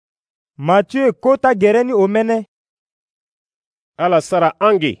Matthieu kota gereni omene. Ala sara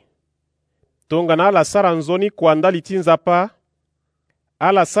ange. Tongana ala sara nzoni kwanda litinzapa.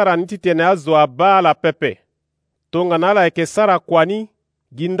 Ala sara nititene azo aba ala pepe. Tongana ala eke sara kwani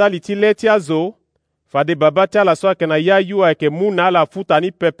ginda liti leti azo. Fade babati ala so ake na yayu eke mu na ala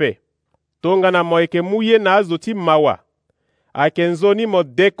futani pepe. Tongana mo eke muye na azo ti mawa. Ake nzoni mo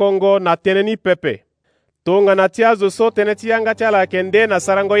dekongo na teneni pepe. Tongana ti azo so tene ti yanga ti ala ake nde na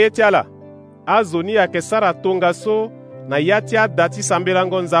sarango ye ti ala. Azo ni ake sara tonga so na ya ti ada ti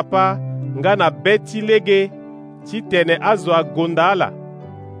sambelango nzapa nga na be ti lege ti tene azo agonda ala.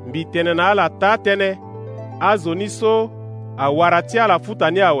 Mbi tene na ala ta tene azo ni so awara ti ala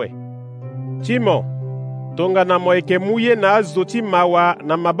futani awe. Timo tongana mo eke muye na azo ti mawa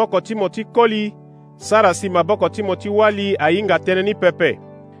na maboko ti mo ti koli sara si maboko ti mo ti wali ayinga tene ni pepe.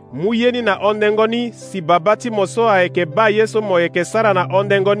 Muye ni na ondengo ni si baba ti mo so ayeke ba ye so mo yeke sara na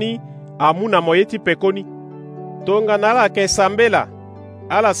ondengo ni amu na mo ye ti pekoni. Tongana ala yeke sambela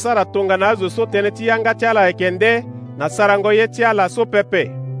ala sara tongana azo so tene ti yanga ti ala yeke nde na sarango ye ti ala so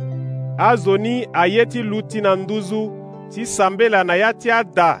pepe. Azo ni aye ti lu ti na nduzu ti sambela na ya ti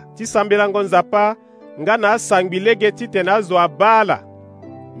ada ti sambelango nzapa nga na asangbi lege ti tene azo aba ala.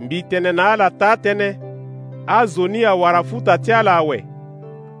 Mbi tene na ala ta tene azo ni awara futa ti ala awe.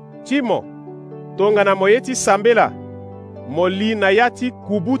 Timo tongana mo ye ti sambela mo li na ya ti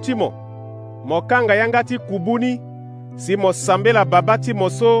kubu ti mo. Mo kanga yanga ti kubu ni si mo sambela baba ti mo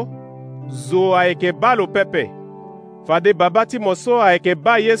so zo ayeke ba lo pepe. Fade baba ti mo so ayeke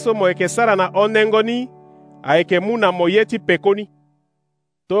ba ye so mo yeke sara na ondengo ni ayeke mu na mo ye ti pekoni.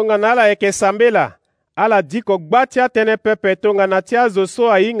 Tongana ala yeke sambela ala diko gba ti atene pepe tongana ti azo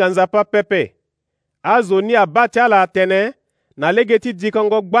so ayinga nzapa pepe. Azo ni aba ti ala atene na lege ti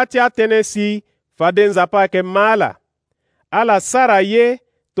dikongo gba ti atene si fade nzapa ayeke ma ala. Ala sara ye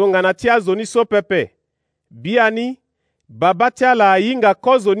tongana ti azo ni so pepe. Bia ni baba ti ala ayinga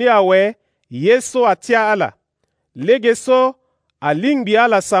kozo ni awe ye so atia ala. Lege so alingbi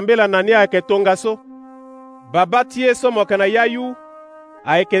ala sambela na ni ayeke tonga so. Baba ti ye so mo yeke na yayu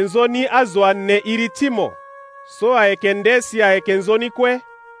ayeke nzoni azo ane iri ti mo so ayeke nde si ayeke nzoni kue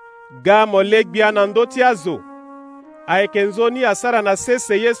ga mo legbia na ndö ti azo. Ayeke nzoni asara na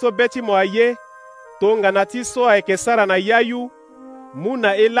sese ye so be ti mo aye tongana ti so ayeke sara na yayu mu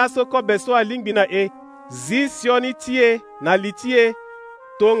na e laso kobe so alingbi na e zi sioni ti e na li ti e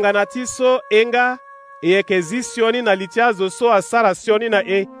tongana ti so enga e yeke zi sioni na li ti azo so asara sioni na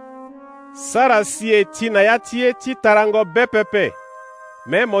e. Sara si e ti na ya ti e ti tarango be pepe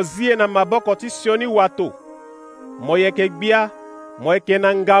me mo zi e na maboko ti sioni wato. Mo yeke gbia mo yeke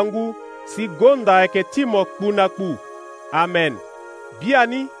na ngangu si gonda ayeke ti mo kpu na kpu. Amen. Bia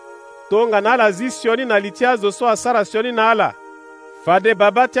ni tongana ala zi sioni na li ti azo so asara sioni na ala. Fade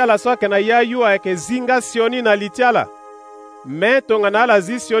baba ti ala so ayeke na yayu ayeke zinga sioni na li ti ala. Me tongana ala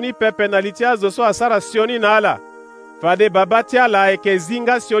zi sioni pepe na li ti azo so asara sioni na ala. Fade baba ti ala ayeke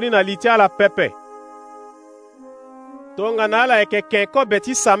zinga sioni na li ti ala pepe. Tongana ala yeke ken kobe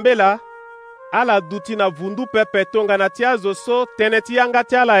ti sambela ala duti na vundu pepe tongana ti azo so tene ti yanga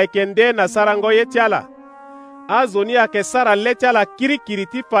ti ala ayeke nde na sarango ye ti ala. Azo ni ayeke sara le ti ala kirikiri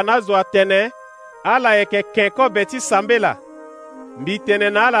ti fa na azo atene ala ayeke ken kobe ti sambela. Mbi tene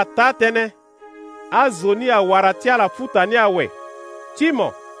na ala ta tene azo ni awara ti ala futa ni awe.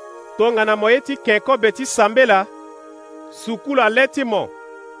 Timo tongana mo ye ti ken kobe ti sambela sukulu ale ti mo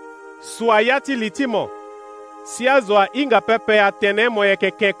su aya ti li ti mo si azo ahinga pepe atene mo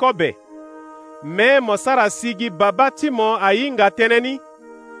yeke ken kobe. Me mo sara sigi baba ti mo ahinga tene ni.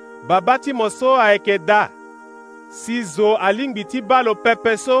 Baba ti mo so ayeke da si zo alingbi ti ba lo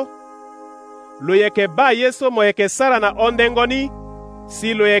pepe so lo yeke ba ye so mo yeke sara na ondengo ni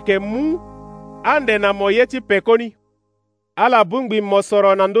si lo yeke mu ande na mo ye ti pekoni. Ala bungbi mo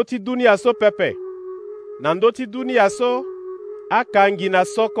soro na ndö ti dunia so pepe. Na ndö ti dunia so akangi na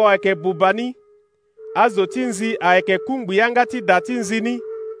soko ayeke buba ni. Azo ti nzi ayeke kungbi yanga ti da ti nzi ni.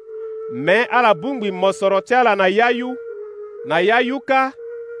 Me ala bungbi mo soro ti ala na yayu. Na yayu ka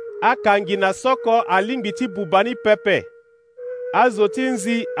akangi na soko alingbi ti buba ni pepe. Azo ti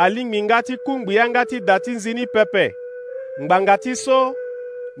nzi alingbi nga ti kungbi yanga ti da ti nzi ni pepe. Ngbanga ti so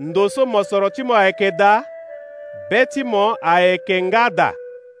ndo so mo soro ti mo ayeke da be ti mo ayeke nga da.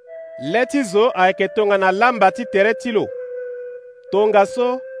 Le ti zo ayeke tongana lamba ti tere ti lo. Tonga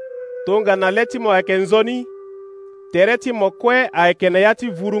so tongana le ti mo ayeke nzoni tere ti mo kue ayeke na ya ti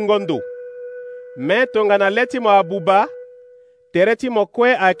vurungo ndo. Me tongana le ti mo abuba tere ti mo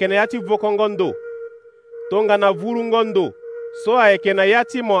kue ayeke na ya ti vokongo ndo. Tongana vurungo ndo so ayeke na ya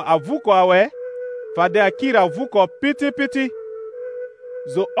ti mo avuko awe fade akiri avuko piti piti.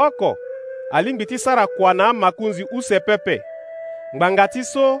 zo oko alingbi ti sara kua na makunzi use pepe. Ngbanga ti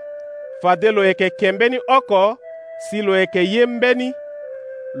so fade lo yeke kembeni oko si lo yeke ye mbeni,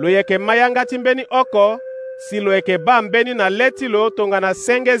 lo yeke mayanga ti mbeni oko si lo yeke ba mbeni na le ti lo tongana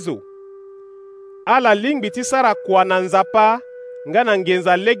senge zo. Ala lingbi ti sara kua na nzapa nga na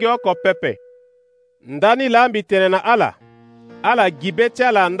ngenza lege oko pepe. Ndani la ambi tene na ala gibe ti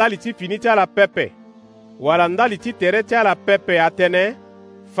ala ndali ti fini ti ala pepe, wala ndali ti tere ti ala pepe atene,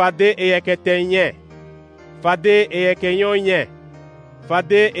 fade e yeke te nye, fade e yeke nyo nye,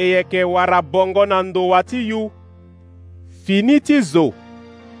 fade e yeke wara bongo na ndowa ti yu. Fini ti zo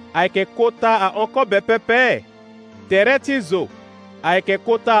ayeke kota ahonko be pepe, tere ti zo ayeke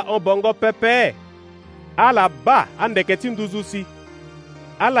kota ahonbongo pepe. Ala ba andeke ti nduzu si,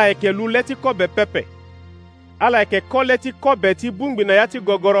 ala yeke lu le ti kobe pepe, ala yeke ko le ti kobe ti bungbi na ya ti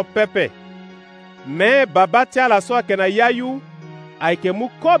gogoro pepe. Me baba ti ala so ayeke na yayu ayeke mu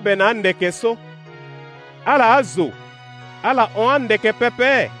kobe na andeke so. Ala azo ala hon andeke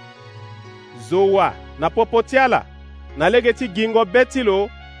pepe. Zo wa na popo ti ala na lege ti gingo be ti lo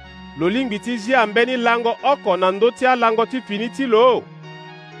lingbi ti zi ambeni lango oko na ndö ti alango ti fini ti lo.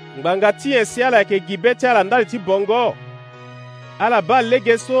 Ngbanga ti e si ala yeke gi be ti ala ndali ti bongo. Ala ba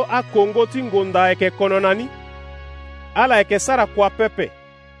lege so akongo ti ngonda ayeke kono na ni. Ala yeke sara kua pepe,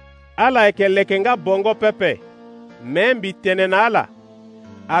 ala yeke leke nga bongo pepe. Me mbi tene na ala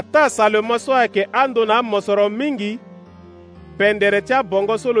ata salemo so ayeke ando na amosoro mingi, pendere ti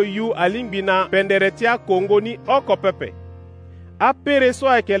abongo so lo yu alingbi na pendere ti akongo ni oko pepe. Apere so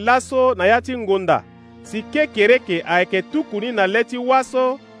ayeke laso na ya ti ngonda si kekereke ayeke tuku ni na le ti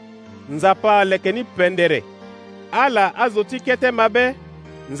waso, nzapa aleke ni pendere. Ala azo ti kete mabe,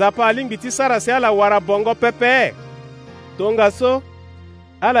 nzapa alingbi ti sara si ala wara bongo pepe. Tongaso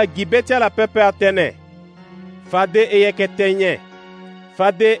ala gibe ti ala pepe atene, fade e yeke te nye,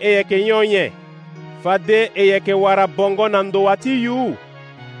 fade e yeke nyo nye, fade e yeke wara bongo na ndowa ti yu.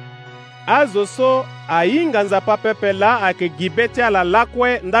 Azo so ahinga nzapa pepe la ayeke gibe ti ala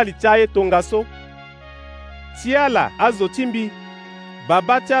lakue ndali ti aye tongaso. Ti ala azo ti mbi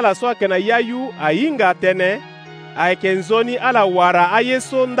baba ti ala so ayeke na yayu ahinga atene ayeke nzoni ala wara aye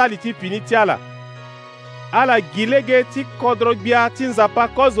so ndali ti fini ti ala. Ala gi lege ti kodro gbia ti nzapa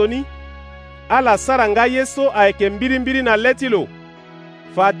kozo ni, ala sara nga ye so ayeke mbirimbiri na le ti lo.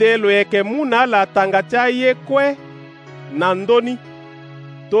 Fade lo yeke mu na ala tanga ti aye kue na ndöni.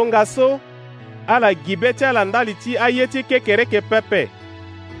 Tongaso ala gibe ti ala ndali ti aye ti kekereke pepe,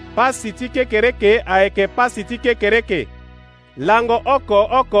 pasi ti kekereke ayeke pasi ti kekereke, lango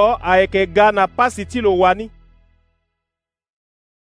oko ayeke ga na pasi ti lo wani.